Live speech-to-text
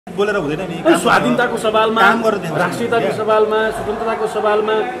बोलेर हुँदैन नि स्वाधीनताको सवालमा राष्ट्रियताको सवालमा स्वतन्त्रताको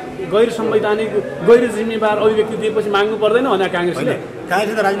सवालमा गैर संवैधानिक गैर जिम्मेवार अभिव्यक्ति दिएपछि माग्नु पर्दैन भने कांग्रेसले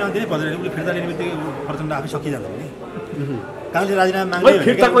त राजीनामा दिनै पर्दैन उसले फिर्ता लिने बित्तिकै प्रचण्ड आफै सकिजान्छ नि कांग्रेसले राजीनामा माग्यो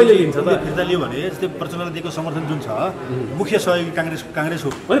फिर्ता कहिले लिन्छ त फिर्ता लियो भने जस्तै प्रचण्डले दिएको समर्थन जुन छ मुख्य सहयोगी कांग्रेस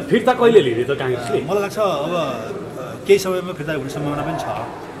हो भने फिर्ता कहिले लिने त कांग्रेसले मलाई लाग्छ अब केही समयमा फिर्ता हुने सम्भावना पनि छ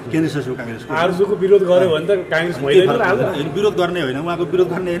केन्द्र शासित कांग्रेसको आरजुको विरोध गर्यो भने त कांग्रेस होइन विरोध गर्ने होइन उहाँको विरोध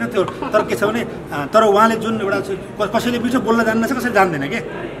गर्ने होइन त्यो तर के छ भने तर उहाँले जुन एउटा कसैले बिच बोल्न जान्दैन कसैले जान्दैन के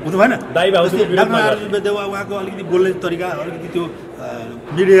हुनु भएन उहाँको अलिकति बोल्ने तरिका अलिकति त्यो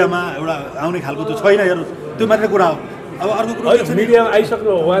मिडियामा एउटा आउने खालको त्यो छैन हेर्नु त्यो मात्रै कुरा हो अब अर्को कुरा मिडियामा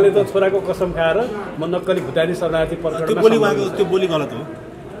आइसक्नु उहाँले त छोराको कसम खाएर म नक्कली भुटानी शरणार्थी त्यो बोली गलत हो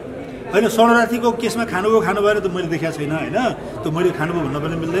होइन शरणार्थीको केसमा खानुभयो खानु भएन त मैले देखाएको छैन होइन त्यो मैले खानुभयो भन्न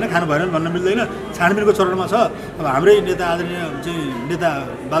पनि मिल्दैन खानु भएन भन्न मिल्दैन छानबिनको चरणमा छ अब हाम्रै नेता आदरणीय चाहिँ नेता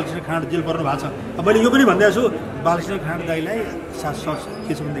बालकृष्ण खाँड जेल पर्नु भएको छ अब मैले यो पनि भनिदिएको छु बालकृष्ण खाँड दाईलाई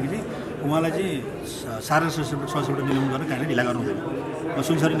के छ भनेदेखि चाहिँ उहाँलाई चाहिँ सारा सदस्यबाट निलम्बन गर्न काहीँले ढिला गर्नु हुँदैन म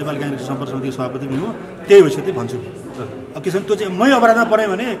सुनसरी नेपाली काङ्ग्रेस सम्पर्क समितिको सभापति पनि हो त्यही भइसक्यो त्यही भन्छु अब के छ भने त्यो चाहिँ मै अपराधमा पऱ्यो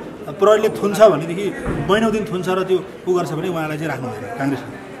भने प्रहरीले थुन्छ भनेदेखि महिनौ दिन थुन्छ र त्यो उ गर्छ भने उहाँलाई चाहिँ राख्नु हुँदैन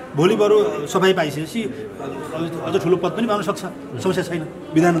काङ्ग्रेसले भोलि बरु सफाइ पाइसकेपछि अझ ठुलो पद पनि पाउन सक्छ समस्या छैन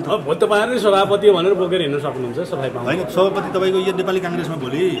विधान तपाईँहरूले सभापति भनेर बोकेर हिँड्न सक्नुहुन्छ सफाइ पाउनु होइन सभापति तपाईँको यो नेपाली काङ्ग्रेसमा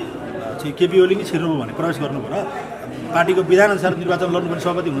भोलि चाहिँ केपी ओली नै छिर्नुभयो भने प्रवेश गर्नु भयो पार्टीको विधानअनुसार निर्वाचन लड्नुपर्ने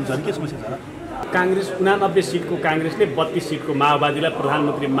सभापति हुनुहुन्छ भने के समस्या छ र कांग्रेस 89 सिटको कांग्रेसले 32 सिटको माओवादीलाई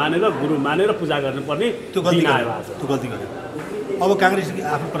प्रधानमन्त्री मानेर गुरु मानेर पूजा गर्नुपर्ने त्यो गल्ती गर्यो अब कांग्रेस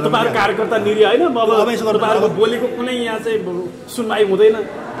आफू तपाईँहरू कार्यकर्ता निरी होइन अब बोलेको कुनै यहाँ चाहिँ सुनवाई हुँदैन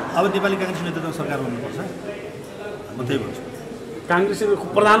अब नेपाली कांग्रेस नेतृत्व सरकार बन्नुपर्छ म त्यही भन्छु कांग्रेसको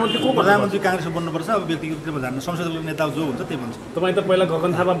प्रधानमन्त्री कांग्रेसको बन्नुपर्छ अब व्यक्तिगत रूपमा जान्न संसदको नेता जो हुन्छ त्यही भन्छ तपाईँ त पहिला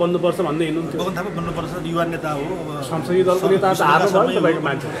गगन थापा बन्नुपर्छ भन्दै हिँड्नुहुन्थ्यो गगन थापा बन्नुपर्छ युवा नेता हो अब संसदीय दलको नेता तपाईँको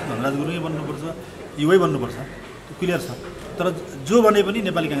मान्छे धनराज गुरुङै बन्नुपर्छ युवै बन्नुपर्छ क्लियर छ तर जो भने पनि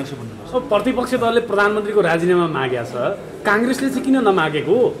नेपाली कांग्रेसको बन्नुपर्छ प्रतिपक्ष दलले प्रधानमन्त्रीको राजीनामा मागेको छ कांग्रेसले चाहिँ किन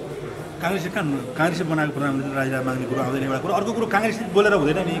नमागेको कांग्रेसले बनाएको प्रधानमन्त्री राजीनामा माग्ने कुरो आउँदैन एउटा कुरा अर्को कुरो कांग्रेसले बोलेर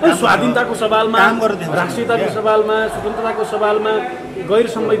हुँदैन नि स्वाधीनताको सवालमा राष्ट्रियताको सवालमा स्वतन्त्रताको सवालमा गैर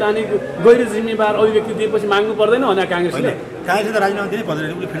संवैधानिक गैर जिम्मेवार अभिव्यक्ति दिएपछि माग्नु पर्दैन भने कांग्रेसले त राजीनामा दिनै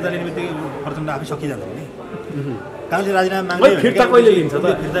पर्दैन उसले फिर्ता लिने बित्तिकै प्रचण्ड आफै सकिजान्छ नि कांग्रेसले राजीनामा माग्यो फिर्ता कहिले लिन्छ त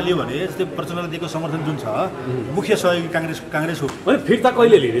फिर्ता लियो भने जस्तै प्रचण्डले दिएको समर्थन जुन छ मुख्य सहयोगी कांग्रेस हो भने फिर्ता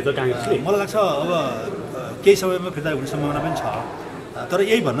कहिले लिने त कांग्रेसले मलाई लाग्छ अब केही समयमा फिर्ता हुने सम्भावना पनि छ तर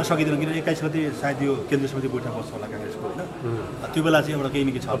यही भन्न सकिँदैन किन 21 गते सायद यो केन्द्रीय समिति बैठक बस्छ होला कांग्रेसको होइन त्यो बेला चाहिँ एउटा केही न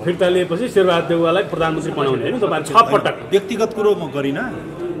केही छ फिर्ता लिएपछि शेरबहादुर देउवालाई प्रधानमन्त्री बनाउने होइन तपाईँहरू 6 पटक व्यक्तिगत कुरो म गरिनँ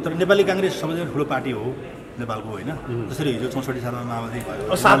तर नेपाली कांग्रेस सबैभन्दा ठुलो पार्टी हो नेपालको होइन जसरी हिजो 64 सालमा माओवादी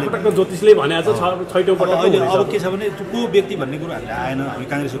भयो 7 पटकको ज्योतिषले भनेको छ 6औं पटक अहिले अब के छ भने को व्यक्ति भन्ने कुरो हामीले आएन हामी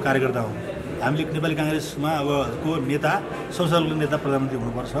कांग्रेसको कार्यकर्ता हौँ हामीले नेपाली कांग्रेसमा अब को नेता संसदको नेता प्रधानमन्त्री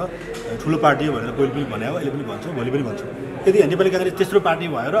हुनुपर्छ ठुलो पार्टी हो भनेर कहिले पनि भने हो अहिले पनि भन्छौँ भोलि पनि भन्छौँ यदि नेपाली कांग्रेस तेस्रो पार्टी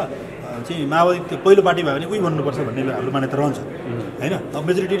भएर चाहिँ माओवादी पहिलो पार्टी भयो भने उही भन्नुपर्छ भन्ने हाम्रो मान्यता रहन्छ होइन अब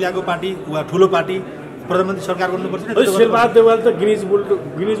मेजोरिटी ल्याएको पार्टी वा ठुलो पार्टी प्रधानमन्त्री सरकार गर्नुपर्छ शेरबहादुर देउवाल त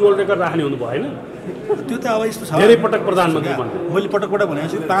गिनिज वर्ल्ड रेकर्ड राख्ने हुनु भएन त्यो त अब यस्तो छ धेरै पटक प्रधानमन्त्री मैले पटक भनेको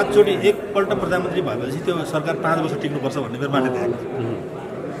छु 5 चोटि एकपल्ट प्रधानमन्त्री भएपछि त्यो सरकार 5 वर्ष टिक्नुपर्छ भन्ने मेरो मान्यता आएको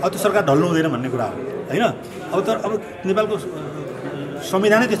अब त्यो सरकार ढल्नु हुँदैन भन्ने कुरा हो होइन अब नेपालको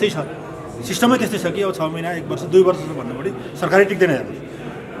संविधानै त्यस्तै छ सिस्टमै त्यस्तै छ कि अब 6 महिना 1 वर्ष 2 वर्ष भन्नु बढी सरकारै टिक्दैन हेर्नु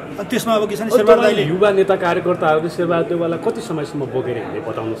त्यसमा अब के छ भने शेरबहादुर दाइले युवा नेता कार्यकर्ताहरूले शेरबहादुर देउवालाई कति समयसम्म बोकेर हिँड्ने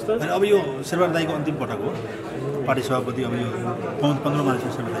बताउनुहोस् त अब यो शेरबहादुर दाइको अन्तिम पटक हो पार्टी सभापति अब यो 15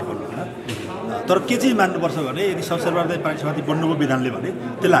 मानिसमा शेरबहादुर दाइ बन्नु तर के चाहिँ मान्नुपर्छ भने यदि शेरबहादुर दाइ पार्टी सभापति बन्नुको विधानले भने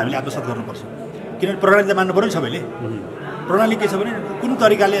त्यसलाई हामीले आत्मसात गर्नुपर्छ किनभने प्रणाली त मान्नु पऱ्यो नि सबैले प्रणाली के छ भने कुन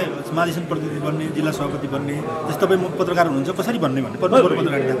तरिकाले महाधिवेशन प्रतिनिधि बन्ने जिल्ला सभापति बन्ने जस्तो तपाईँ पत्रकार हुनुहुन्छ कसरी बन्ने भन्ने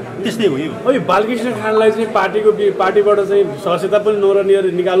पत्रकारिता त्यस्तै हो यो अब बालकृष्ण खानलाई चाहिँ पार्टीबाट चाहिँ सदस्यता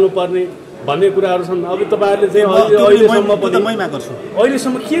पनि निकाल्नु पर्ने भन्ने कुराहरू छन् अब तपाईँहरूले चाहिँ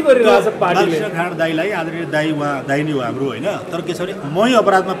अहिलेसम्म के गरिरहेछ पार्टीले बालकृष्ण खान दाइलाई आदरणीय दाइ उहाँ दाइ नै हो हाम्रो होइन तर के छ भने मै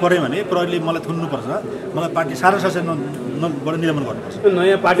अपराधमा परेँ भने प्रहरीले मलाई थुन्नुपर्छ मलाई पार्टी सारा सदस्य निलम्बन गर्नुपर्छ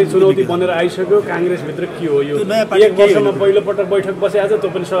नयाँ पार्टी चुनौती बनेर आइसक्यो कांग्रेसभित्र के हो यो एक वर्षमा पहिलो पटक बैठक बसेको छ त्यो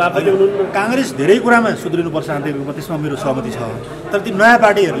पनि सभापति हुनुहुन्न कांग्रेस धेरै कुरामा सुध्रिनुपर्छ आन्तरिक रूपमा त्यसमा मेरो सहमति छ तर ती नयाँ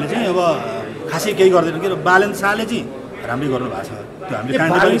पार्टीहरूले चाहिँ अब खासै केही गर्दैन कि बालन शाहले चाहिँ राम्रै गर्नु भएको छ त्यो हामीले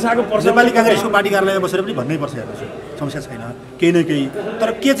नेपाली कांग्रेसको पार्टी कार्यालयमा बसेर पनि भन्नै पर्छ हेर्नुहोस् समस्या छैन केही न केही तर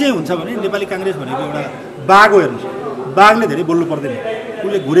के चाहिँ हुन्छ भने नेपाली कांग्रेस भनेको एउटा बाघ हो हेर्नुहोस् बाघले धेरै बोल्नु पर्दैन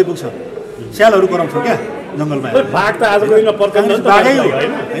उसले घुरे पुग्छ स्यालहरू कराउँछ क्या जङ्गलमा बाघ त आजको दिनमा पर्दैन बाघै हो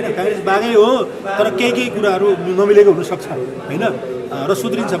होइन काङ्ग्रेस बाघै हो तर केही कुराहरू नमिलेको हुनसक्छ होइन र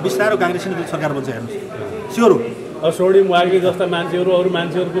सुध्रिन्छ बिस्तारो काङ्ग्रेस सरकार बन्छ हेर्नुहोस् स्योर हो स्वर्णिम वाग्ले जस्ता मान्छेहरू अरू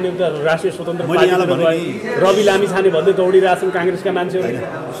मान्छेहरू पनि एउटा राष्ट्रिय स्वतन्त्र रवि लामिछाने भन्दै दौडिरहेछन् काङ्ग्रेसका मान्छेहरू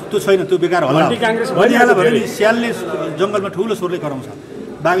त्यो छैन त्यो बेकार होला भने नि स्यालले जङ्गलमा ठुलो स्वरले कराउँछ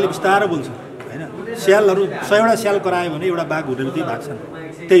बाघले बिस्तारो बोल्छ होइन स्यालहरू 100वटा स्याल करायो भने एउटा बाघ हुँदै बित्तिकै भाग्छन्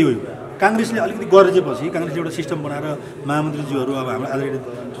त्यही हो काङ्ग्रेसले अलिकति गरेपछि काङ्ग्रेसले एउटा सिस्टम बनाएर महामन्त्रीज्यूहरू अब हाम्रो आदरणीय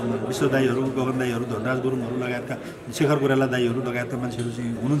विश्व दाईहरू गगन दाईहरू धनराज गुरुङहरू लगायतका शेखर कोइराला दाईहरू लगायतका मान्छेहरू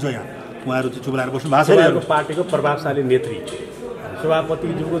चाहिँ हुनुहुन्छ यहाँ उहाँहरू चाहिँ चुप लागेर बस्नु भएको छ पार्टीको प्रभावशाली नेत्री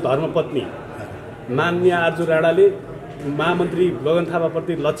सभापतिज्यूको धर्मपत्नी मान्य आर्जु राणाले महामन्त्री गगन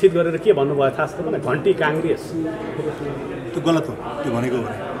थापाप्रति लक्षित गरेर के भन्नुभयो थाहा छ भने घन्टी काङ्ग्रेस त्यो गलत हो त्यो भनेको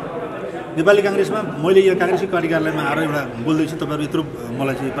हो नेपाली काङ्ग्रेसमा मैले यो काङ्ग्रेसकै कार्यकालयमा आएर एउटा बोल्दैछु तपाईँहरू यत्रो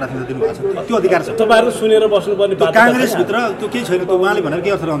मलाई चाहिँ प्राथमिकता दिनुभएको छ त्यो अधिकार छ तपाईँहरू सुनेर बस्नुपर्ने काङ्ग्रेसभित्र त्यो केही छैन त्यो उहाँले भनेर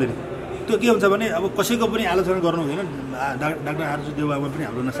केही अर्थ रहँदैन त्यो के हुन्छ भने अब कसैको पनि आलोचना गर्नु हुँदैन डाक्टर आर्जु देउवा पनि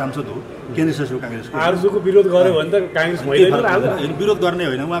हाम्रो सांसद हो केन्द्रीय सचिव काङ्ग्रेसको आर्जुको विरोध गर्यो भने त काङ्ग्रेस होइन विरोध गर्ने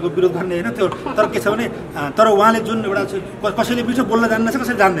होइन उहाँको विरोध गर्ने होइन त्यो तर के छ भने तर उहाँले जुन एउटा कसैले मिठो बोल्न जान्दैछ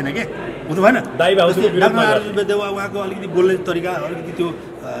कसैले जान्दैन के हुनु भएन डाक्टर आर्जु देउवा उहाँको अलिकति बोल्ने तरिका अलिकति त्यो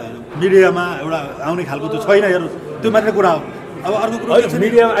मिडियामा एउटा आउने खालको त्यो छैन हेर्नु त्यो मात्रै कुरा हो अब अर्को कुरा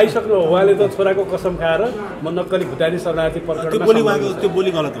मिडियामा आइसक्नु उहाँले त छोराको कसम खाएर म नक्कली भुटानी शरणार्थी त्यो बोली उहाँको त्यो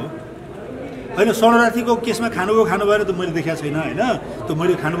बोली गलत हो होइन शरणार्थीको केसमा खानुभयो खानु भएन त मैले देखाएको छैन होइन त्यो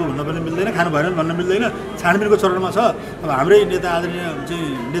मैले खानुभयो भन्न पनि मिल्दैन खानु भएन भन्न मिल्दैन छानबिनको चरणमा छ अब हाम्रै नेता आदरणीय चाहिँ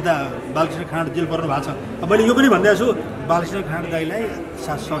नेता बालकृष्ण खाँड जेल पर्नु भएको छ अब मैले यो पनि भनिदिएको छु बालकृष्ण खाँड दाईलाई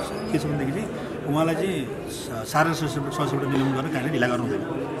के छ भनेदेखि चाहिँ उहाँलाई चाहिँ शारीरिक सशक्त निलम्बन गर्न काहीँले ढिला गर्नु हुँदैन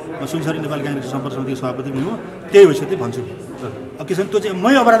म सुनसरी नेपाली काङ्ग्रेस सम्पर्क समितिको सभापति पनि हो त्यही हैसियतले भन्छु अब के छ भने त्यो चाहिँ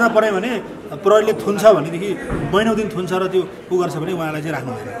मै अपराधमा पऱ्यो भने प्रहरीले थुन्छ भनेदेखि महिनौ दिन थुन्छ र त्यो उ गर्छ भने उहाँलाई चाहिँ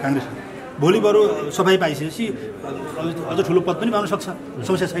राख्नु हुँदैन काङ्ग्रेसले भोलि बरु सफाइ पाइसकेपछि अझ ठुलो पद पनि पाउन सक्छ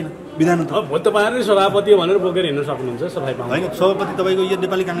समस्या छैन विधान तपाईँहरूले सभापति भनेर बोकेर हिँड्न सक्नुहुन्छ सफाइ पाउनु होइन सभापति तपाईँको यो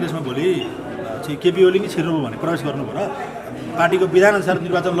नेपाली काङ्ग्रेसमा भोलि चाहिँ केपी ओली नै छिर्नु भने प्रवेश गर्नु भयो र पार्टीको विधानअनुसार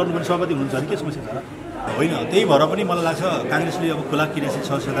निर्वाचन लड्नुपर्ने सभापति हुन्छ भने के समस्या छ र होइन त्यही भएर पनि मलाई लाग्छ काङ्ग्रेसले अब खुला क्रियाशील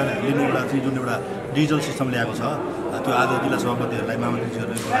सदस्यता लिने एउटा चाहिँ जुन एउटा डिजिटल सिस्टम ल्याएको छ त्यो आज जिल्ला सभापतिहरूलाई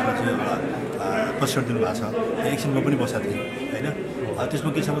महामन्त्रीज्यूहरूले बोलाएर चाहिँ एउटा प्रशिक्षण दिनुभएको छ एकछिनमा पनि बसेको थिएँ होइन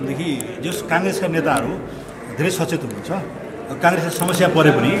त्यसमा के छ भनेदेखि जस काङ्ग्रेसका नेताहरू धेरै सचेत हुनुहुन्छ काङ्ग्रेसको समस्या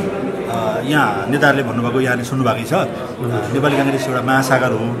परे पनि यहाँ नेताहरूले भन्नुभएको यहाँले सुन्नुभएकै छ नेपाली काङ्ग्रेस एउटा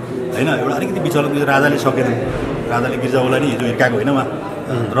महासागर हो होइन एउटा अलिकति विचलन राजाले सकेन राजाले गिर्जाओलाई नि हिजो हिर्काएको होइन उहाँ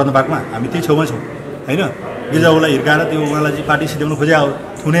रत्नपार्कमा हामी त्यही छेउमा छौँ होइन गिर्जाओलाई हिर्काएर त्यो उहाँलाई चाहिँ पार्टी सिध्याउनु खोजे आयो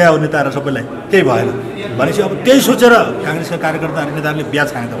थुने आयो नेताहरू सबैलाई केही भएन भनेपछि अब त्यही सोचेर काङ्ग्रेसका कार्यकर्ताहरू नेताहरूले ब्याज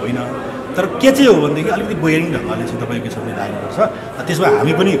खाने त होइन तर के चाहिँ हो भनेदेखि अलिकति वैज्ञानिक ढङ्गले चाहिँ तपाईँको सबैले लाग्नुपर्छ त्यसमा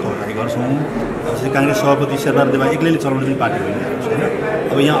हामी पनि खबरदारी गर्छौँ जस्तै काङ्ग्रेस सभापति शेरबहादुर देउवा एक्लैले चलाउने पनि पार्टी होइन होइन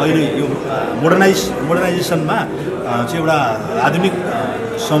अब यहाँ अहिले यो मोडर्नाइजेसनमा चाहिँ एउटा आधुनिक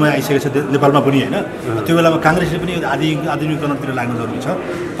समय आइसकेको छ नेपालमा पनि होइन त्यो बेलामा काङ्ग्रेसले पनि आधुनिकीकरणतिर लाग्नु जरुरी छ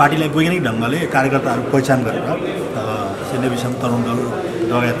पार्टीलाई वैज्ञानिक ढङ्गले कार्यकर्ताहरू पहिचान गरेर नेवी सङ्घ तरुण दल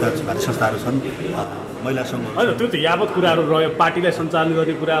लगायतका भारी संस्थाहरू छन् महिला सङ्घ होइन त्यो त यावत कुराहरू रह्यो पार्टीलाई सञ्चालन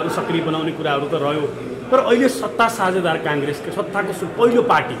गर्ने कुराहरू सक्रिय बनाउने कुराहरू त रह्यो तर अहिले सत्ता साझेदार काङ्ग्रेसको सत्ताको पहिलो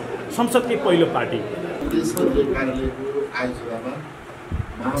पार्टी संसदकै पहिलो पार्टी कार्यालयको आयोजनामा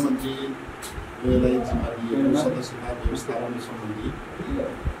महामन्त्रीलाई जिम्मा दिएको सदस्यता व्यवस्थापन सम्बन्धी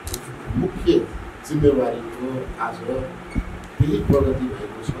मुख्य जिम्मेवारीको आज केही प्रगति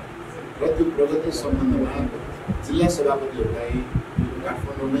भएको छ र त्यो प्रगति सम्बन्धमा जिल्ला सभापतिहरूलाई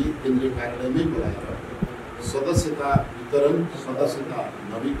काठमाडौँमै केन्द्रीय कार्यालयमै बोलाएर सदस्यता वितरण सदस्यता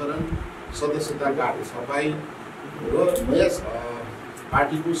नवीकरण सदस्यता कार्ड छपाई र नयाँ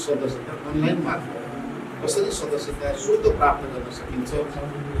पार्टीको सदस्यता अनलाइन मार्फत कसरी सदस्यता शुद्ध प्राप्त गर्न सकिन्छ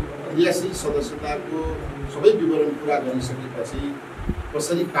क्रियाशील सदस्यताको सबै विवरण पुरा गरिसकेपछि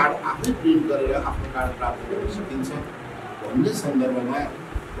कसरी कार्ड आफै प्रिन्ट गरेर आफ्नो कार्ड प्राप्त गर्न सकिन्छ भन्ने सन्दर्भमा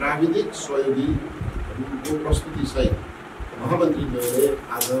प्राविधिक सहयोगीको प्रस्तुतिसहित महामन्त्रीले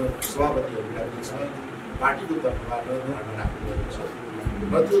आज सभापतिहरूलाई दिन्छ पार्टीको तर्फबाट धारणा राख्ने गरेको छ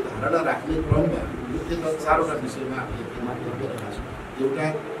र त्यो धारणा राख्ने क्रममा मुख्यतः 4वटा विषयमा हामीले केन्द्रित गरिरहेका छौँ एउटा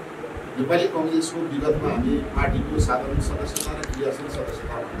नेपाली काङ्ग्रेसको विगतमा हामी पार्टीको साधारण सदस्यता र क्रियाशील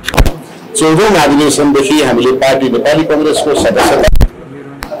सदस्यता 14औं अधिवेशनदेखि हामीले पार्टी नेपाली काङ्ग्रेसको सदस्यता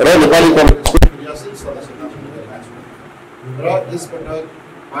र नेपाली काङ्ग्रेसको क्रियाशील सदस्यता गरेका छौँ र यसपटक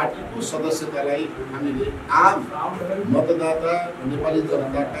पार्टीको सदस्यतालाई हामीले आम मतदाता नेपाली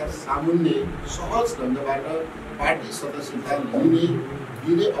जनताका सामुन्ने सहज ढङ्गबाट पार्टी सदस्यता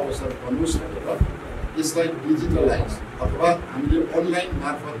दिने अवसर बनोस् भनेर यसलाई डिजिटलाइज अथवा हामीले अनलाइन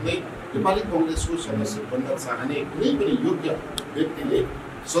मार्फत नै नेपाली कङ्ग्रेसको सदस्य बन्न चाहने कुनै पनि योग्य व्यक्तिले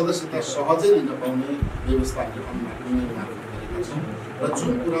सदस्यता सहजै लिन पाउने व्यवस्था हामीले अनलाइन मार्फत गरेका छौँ र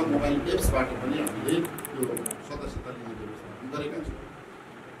जुन कुरा मोबाइल एप्सबाट पनि हामीले यो सदस्यता लिने व्यवस्था गरेका छौँ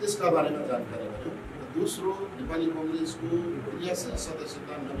त्यसका बारेमा जानकारी गऱ्यौँ। दोस्रो, नेपाली कङ्ग्रेसको क्रियाशील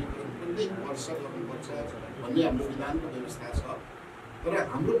सदस्यता नवीकरण प्रत्येक वर्ष गर्नुपर्छ भन्ने हाम्रो विधानको व्यवस्था छ। तर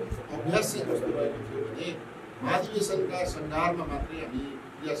हाम्रो अभ्यास चाहिँ कस्तो रहेको थियो भने महाधिवेशनका सङ्घारमा मात्रै हामी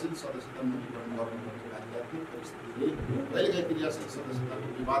क्रियाशील सदस्यता नवीकरण गर्नुपर्ने आध्यात्मिक परिस्थितिले कहिलेकाहीँ क्रियाशील सदस्यताको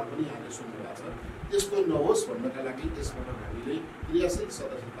विवाद पनि हामीले सुन्नुभएको छ। त्यस्तो नहोस् भन्नका लागि त्यसबाट हामीले क्रियाशील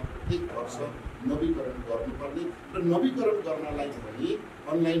सदस्यता प्रत्येक वर्ष नवीकरण गर्नुपर्ने र नवीकरण गर्नलाई पनि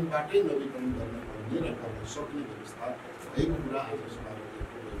अनलाइनबाटै नवीकरण गर्न पर्ने र गर्न सक्ने व्यवस्था भएको कुरा आज सभापतिको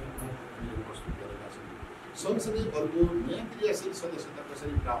हामीले प्रस्तुत गरेका छौँ। सँगसँगै अर्को नयाँ क्रियाशील सदस्यता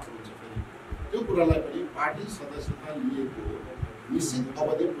कसरी प्राप्त हुन्छ फेरि त्यो कुरालाई पनि पार्टी सदस्यता लिएको निश्चित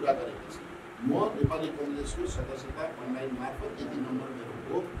अवधि पुरा गरेपछि म नेपाली कङ्ग्रेसको सदस्यता अनलाइन मार्फत यति नम्बर मेरो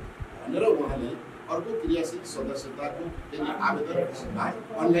हो भनेर उहाँले अर्को क्रियाशील सदस्यताको यदि आवेदन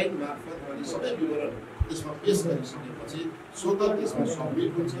अनलाइन मार्फत अनि सबै विवरण त्यसमा पेश गरिसकेपछि स्वतः त्यसमा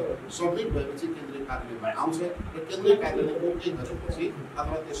सबमिट हुन्छ। सबमिट भएपछि केन्द्रीय कार्यालयमा आउँछ र केन्द्रीय कार्यालयले ओके गरेपछि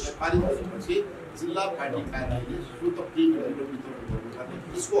अथवा त्यसलाई पारित गरेपछि जिल्ला पार्टी कार्यालयले स्वतः प्रिन्ट गरेर वितरण गर्नुपर्ने।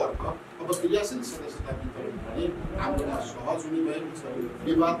 त्यसको अर्थ अब क्रियाशील सदस्यता वितरण पनि हाम्रोमा सहज हुने भएको छ,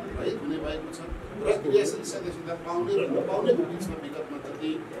 विवाद रहित हुने भएको छ र क्रियाशील सदस्यता पाउने र नपाउनेको बिचमा विगतमा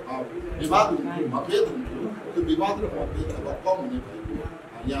जति विवाद हुन्थ्यो, मतभेद हुन्थ्यो, त्यो विवाद र मतभेद अब कम हुने भएको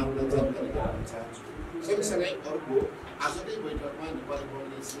यहाँहरूलाई जानकारी गराउन चाहन्छु। सँगसँगै अर्को आजकै बैठकमा नेपाली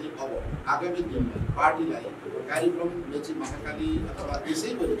कङ्ग्रेसले अब आगामी दिनमा पार्टीलाई कार्यक्रम मेची महाकाली अथवा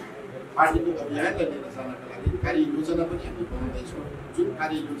त्यसैभरि पार्टीको अभियानलाई लिएर जानका लागि कार्ययोजना पनि हामी बनाउँदैछौँ। जुन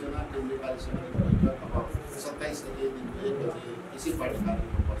कार्ययोजना केन्द्रीय कार्य समितिको बैठक अब 27 गते दिन 1 बजे यसै पार्टी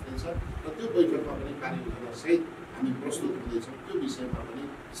कार्यालयमा बस्दैछ र त्यो बैठकमा पनि कार्ययोजना सहित हामी प्रस्तुत हुँदैछौँ। त्यो विषयमा पनि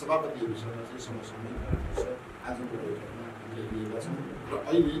सभापतिहरूसँग चाहिँ समसामयिक गर्नुपर्छ आजको बैठकमा हामीले लिएका छौँ र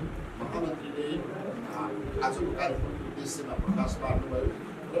अहिले महामन्त्रीले आजको कार्यक्रमको उद्देश्यमा प्रकाश पार्नुभयो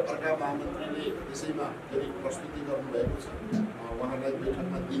र अर्का महामन्त्रीले त्यसैमा यदि प्रस्तुति गर्नुभएको छ उहाँलाई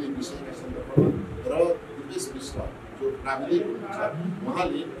बैठकमा दिने विषयका सन्दर्भमा र दिपेश विश्व जो प्राविधिक हुनुहुन्छ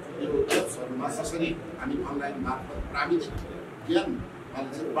उहाँले यो एप्सहरूमा कसरी हामी अनलाइन मार्फत प्राविधिक ज्ञान उहाँले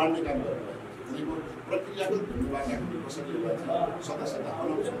चाहिँ बाँड्ने काम गर्नुभएको छ। प्रक्रियागत ढङ्गबाट हामी कसरी सदस्यता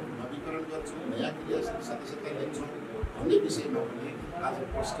बनाउँछौँ, नवीकरण गर्छौँ, नयाँ क्रियाशील सदस्यता लिन्छौँ भन्ने विषयमा पनि आज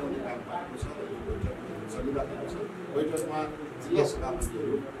प्रस्ताउने काम भएको छ र यो बैठकमा चलिरहेको छ। बैठकमा जिल्ला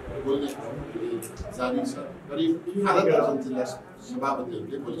सभापतिहरू बोल्ने क्रमले जारी छ। करिब आधा दर्जन जिल्ला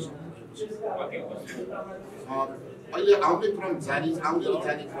सभापतिहरूले बोलिसक्नु भएको छ। अहिले आउने क्रम जारी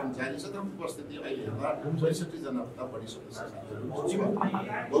जाने क्रम जारी छ। तर उपस्थिति अहिले हेर्दा ६५ जनाभन्दा बढी सदस्यहरू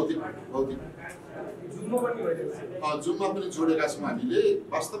भौतिक जुममा पनि जोडेका छौँ। हामीले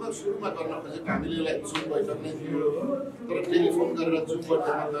वास्तवमा सुरुमा गर्न खोजेको हामीले यसलाई जुम बैठक नै थियो, तर टेलिफोन गरेर जुम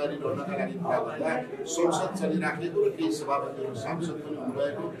बैठकमा तयारी रहनका लागि कुरा गर्दा संसद चलिराखेको र केही सभापतिहरू सांसद पनि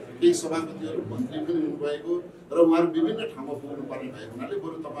हुनुभएको, केही सभापतिहरू मन्त्री पनि हुनुभएको र उहाँहरू विभिन्न ठाउँमा पुग्नुपर्ने भएको हुनाले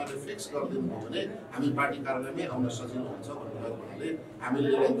बरु तपाईँहरूले फिक्स गरिदिनु भयो भने हामी पार्टी कार्यालयमै आउन सजिलो हुन्छ भन्नुभएको हुनाले हामीले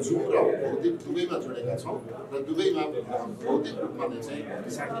यसलाई जुम र भौतिक दुवैमा जोडेका छौँ र दुवैमा भौतिक रूपमा नै चाहिँ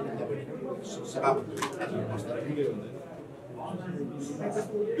 60भन्दा बढी सभापतिहरू आज उपस्थित एकदम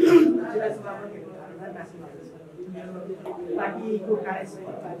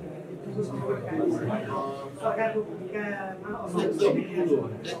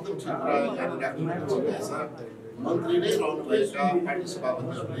ठिक कुरा यहाँ राख्नु मन्त्री नै रहनुभएका पार्टी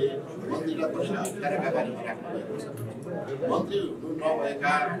सभापतिहरूले मन्त्रीलाई पनि अधिकारका बारेमा राख्नुभएको छ। मन्त्री हुनु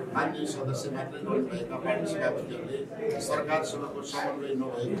नभएका मान्य सदस्य मात्रै रहनुभएका पार्टी सभापतिहरूले सरकारसँगको समन्वय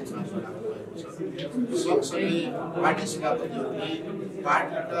नभएको चान्स राख्नुभएको छ। सँगसँगै पार्टी सभापतिहरूले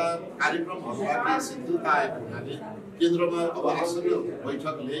पार्टीका कार्यक्रमहरूमा केही शिथिलता आएको हुनाले केन्द्रमा अब आसन्न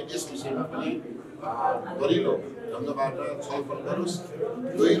बैठकले यस विषयमा पनि दरिलो ढङ्गबाट छलफल गरोस्,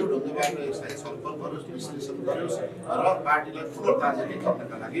 गहिरो ढङ्गबाट यसलाई छलफल गरोस्, विश्लेषण गरोस् र पार्टीलाई पुनर्ताजगी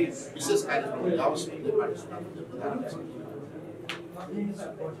गर्नका लागि विशेष कार्यक्रम ल्याओस् भन्ने पार्टी सभापतिहरूको धारणा छ।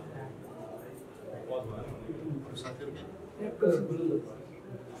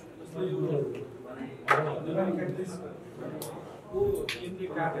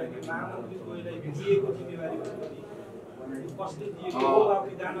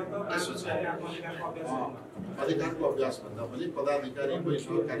 अधिकारको अभ्यास भन्दा पनि पदाधिकारी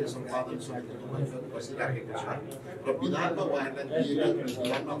बैठक कार्य सम्पादन समितिको बैठक बसिराखेको छ र विधानमा उहाँहरूलाई दिएका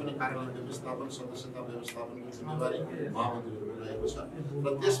विधानमा पनि कार्यालय व्यवस्थापन सदस्यता व्यवस्थापनको जिम्मेवारी महामन्त्रीहरूको रहेको छ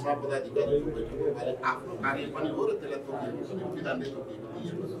र त्यसमा पदाधिकारीको बैठकमा उहाँले आफ्नो कार्य पनि हो र त्यसलाई तोकिएको पनि विधानले तोकिएको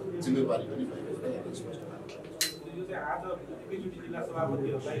दिएको जिम्मेवारी पनि भएको कुरा यहाँ स्पष्ट यो चाहिँ आज एकैचोटि जिल्ला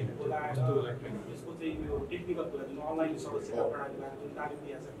सभापतिहरूलाई बोलाएर यसको चाहिँ यो टेक्निकल कुरा जुन अनलाइन सदस्यता प्रणालीबाट जुन तालिम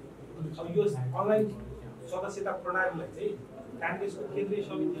दिएको छ अब यो अनलाइन सदस्यता प्रणालीलाई चाहिँ काङ्ग्रेसको केन्द्रीय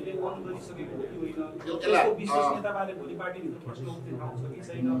समितिले अनु गरिसकेको हो कि होइन यसको विश्वसनीयताबारे भोलि पार्टीभित्र प्रश्न उठ्न आउँछ कि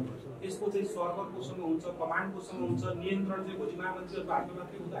छैन यसको चाहिँ सर्भर कोसँग हुन्छ कमान्ड कोसँग हुन्छ नियन्त्रण चाहिँ भोलि महामन्त्रीहरूको हातमा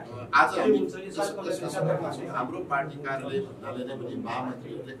मात्रै हुँदा आज हाम्रो पार्टी कार्यालय भन्नाले नै पनि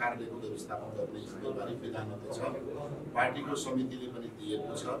महामन्त्रीहरूले कार्यालयको व्यवस्थापन गर्ने जिम्मेवारी विधानमा छ पार्टीको समितिले पनि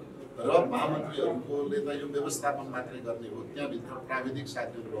दिएको छ र महामन्त्रीहरूले त यो व्यवस्थापन मात्रै गर्ने हो त्यहाँभित्र प्राविधिक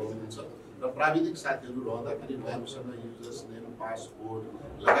साथीहरू रहनुहुन्छ र प्राविधिक साथीहरू रहँदाखेरि उहाँहरूसँग युजर्स नेम पासपोर्ट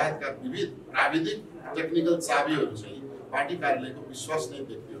लगायतका विविध प्राविधिक टेक्निकल चाबीहरू चाहिँ पार्टी कार्यालयको विश्वसनीय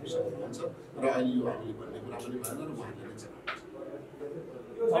व्यक्तिहरूसँग रहन्छ र अहिले यो हामीले भन्ने कुरा पनि भएन र उहाँले नै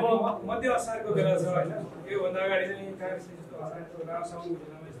अब मध्य असारको बेला छ होइन योभन्दा अगाडि चाहिँ काङ्ग्रेसले जस्तो असारको बेला साउनको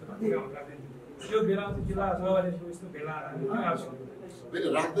बेलामा यस्तो पत्रिका हुँदा यो बेलामा चाहिँ जिल्ला सभापतिको यस्तो भेला होइन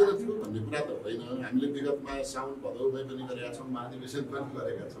राख्दैन थियो भन्ने कुरा त होइन हामीले विगतमा साउन भदौमै पनि गरेका छौँ महाधिवेशन पनि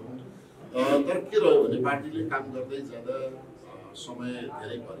गरेका छौँ तर के रह्यो भने पार्टीले काम गर्दै जाँदा समय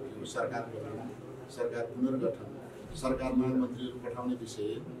धेरै फर्कियो सरकार गठन सरकार पुनर्गठन सरकारमा मन्त्रीहरू पठाउने विषय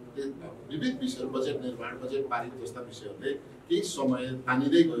विविध विषयहरू बजेट निर्माण बजेट पारित जस्ता विषयहरूले केही समय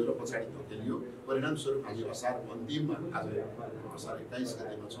तानिँदै गयो र पछाडि धकेलियो परिणामस्वरूप हामी असारको अन्तिममा आज असार 21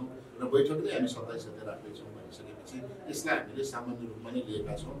 गतेमा छौँ र बैठक नै हामी 27 गते राख्दैछौँ भनिसकेपछि यसलाई हामीले सामान्य रूपमा नै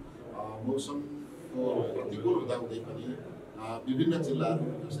लिएका छौँ मौसमको प्रतिकूल हुँदाहुँदै पनि विभिन्न जिल्लाहरू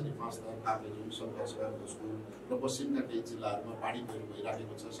जसरी 5 थर ताप्लेजुङ सङ्घर्षका भोजपुर र पश्चिमका केही जिल्लाहरूमा बाढी पहिरो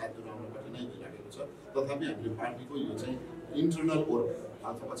भइराखेको छ साथीहरू आउन कठिनाइ भइराखेको छ तथापि हामीले पार्टीको यो चाहिँ इन्टरनल वर्क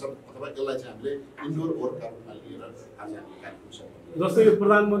अथवा यसलाई चाहिँ हामीले इन्डोर वर्कका रूपमा लिएर आज हामी कार्यक्रम सक्छौँ जस्तै यो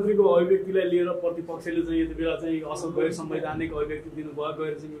प्रधानमन्त्रीको अभिव्यक्तिलाई लिएर प्रतिपक्षले चाहिँ यति बेला चाहिँ असल गैर संवैधानिक अभिव्यक्ति दिनुभयो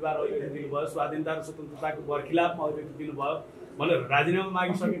गैर जिम्मेवार अभिव्यक्ति दिनुभयो स्वाधीनता र स्वतन्त्रताको बरखिलाफमा अभिव्यक्ति दिनुभयो भनेर राजीनामा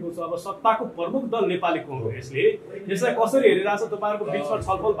मागिसकेको छ अब सत्ताको प्रमुख दल नेपाली कङ्ग्रेसले यसलाई कसरी हेरिरहेछ तपाईँहरूको बिचमा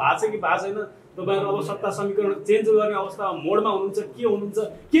छलफल भएको छ कि भएको छैन तपाईँहरू अब सत्ता समीकरण चेन्ज गर्ने अवस्थामा मोडमा हुनुहुन्छ के हुनुहुन्छ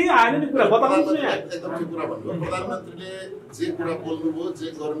केही आएन नि कुरा बताउनुहुन्छ नि एकदम ठिक कुरा भन्नुभयो प्रधानमन्त्रीले जे कुरा बोल्नुभयो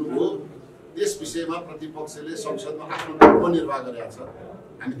जे गर्नुभयो त्यस विषयमा प्रतिपक्षले संसदमा आफ्नो धर्म निर्वाह गरेको छ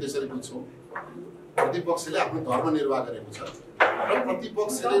हामी त्यसरी बुझ्छौँ प्रतिपक्षले आफ्नो धर्म निर्वाह गरेको छ र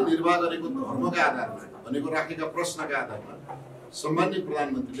प्रतिपक्षले निर्वाह गरेको धर्मका आधारमा भनेको राखेका प्रश्नका आधारमा सम्माननीय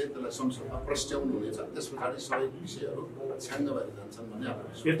प्रधानमन्त्रीले त्यसलाई संसदमा प्रस्ट्याउनु हुनेछ त्यस पछाडि सबै विषयहरू छ्याङ्ग भएर जान्छन् भन्ने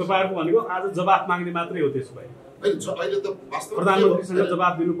यो तपाईँहरूको भनेको आज जवाफ माग्ने मात्रै हो त्यसो भए अहिले त प्रधानमन्त्रीसँग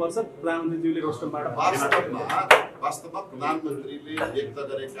जवाफ दिनुपर्छ प्रधानमन्त्रीज्यूले रोस्टरबाट वास्तवमा प्रधानमन्त्रीले व्यक्त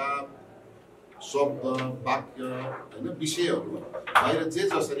गरेका शब्द वाक्य होइन विषयहरू बाहिर जे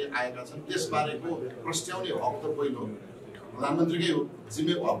जसरी आएका छन् त्यसबारेको प्रस्ट्याउने हक त पहिलो प्रधानमन्त्रीकै हो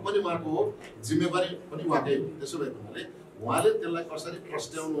हक पनि उहाँको हो जिम्मेवारी पनि उहाँकै हो त्यसो भएको हुनाले उहाँले त्यसलाई कसरी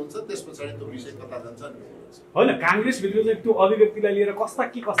प्रस्ट्याउनुहुन्छ त्यस पछाडि त्यो विषय कता जान्छ होइन काङ्ग्रेसभित्र चाहिँ त्यो अभिव्यक्तिलाई लिएर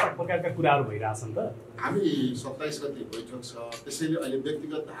कस्ता प्रकारका कुराहरू भइरहेछन् त हामी 27 गते बैठक छ त्यसैले अहिले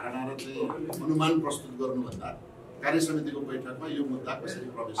व्यक्तिगत धारणा र चाहिँ अनुमान प्रस्तुत गर्नुभन्दा कार्यसमितिको बैठकमा यो मुद्दा कसरी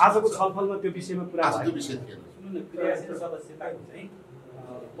प्रवेश आजको छलफलमा त्यो विषयमा कुरा आज त्यो विषय थिएन क्रियाशील सदस्यताको चाहिँ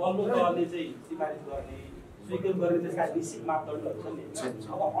पल्लो तहले चाहिँ सिफारिस गर्ने स्वीकृत गर्ने त्यसका निश्चित मापदण्डहरू छन् नि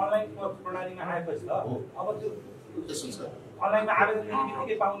अब अनलाइन प्रणालीमा आएपछि त अब त्यो त्यसो छ अनलाइनमा आवेदन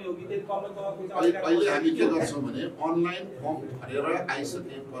बित्तिकै पाउने हो कि त्यति पल्लो तहको अहिले हामी के गर्छौँ भने अनलाइन फर्म भरेर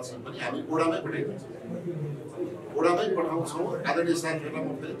आइसकेपछि पनि हामी ओडामै पठाइदिन्छौँ ओडामै पठाउँछौँ आदरणीय साथीहरूलाई म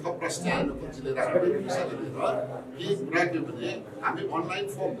फेरि थप प्रश्न खोजिले राख्ने विषयले लिएर के कुरा के भने हामी अनलाइन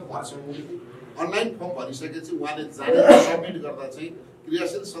फर्म भर्छौँ अनलाइन फर्म भरिसकेपछि उहाँले जाने सबमिट गर्दा चाहिँ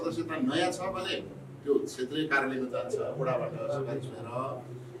क्रियाशील सदस्यता नयाँ छ भने त्यो क्षेत्रीय कार्यालयमा जान्छ ओडाबाट सिफारिस भएर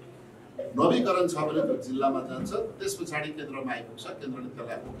नवीकरण छ भने त्यो जिल्लामा जान्छ त्यस पछाडि केन्द्रमा आइपुग्छ केन्द्रले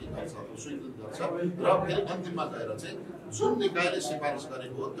त्यसलाई ओके गर्छ स्वीकृत गर्छ र फेरि अन्तिममा गएर चाहिँ जुन निकायले सिफारिस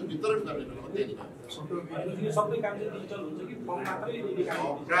गरेको हो त्यो वितरण गर्ने बेलामा त्यही सबै काम चाहिँ डिजिटल हुन्छ कि फर्म मात्रै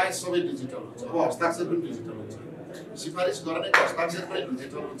प्राय सबै डिजिटल हुन्छ अब हस्ताक्षर पनि डिजिटल हुन्छ सिफारिस गर्नेको हस्ताक्षर पनि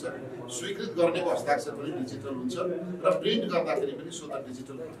डिजिटल हुन्छ स्वीकृत गर्नेको हस्ताक्षर पनि डिजिटल हुन्छ र प्रिन्ट गर्दाखेरि पनि स्वतः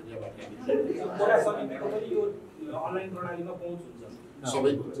डिजिटल प्रक्रियाबाट अनलाइन प्रणालीमा पहुँच हुन्छ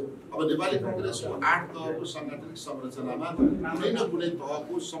सबै हुन्छ अब नेपाली कांग्रेसको 8 तहको सांगठनिक संरचनामा कुनै न कुनै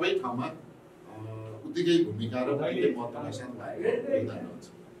तहको सबै ठाउँमा उत्तिकै भूमिका र उत्तिकै महत्त्वका साथ योगदान हुन्छ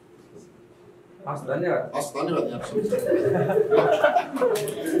हस् धन्यवाद यहाँहरू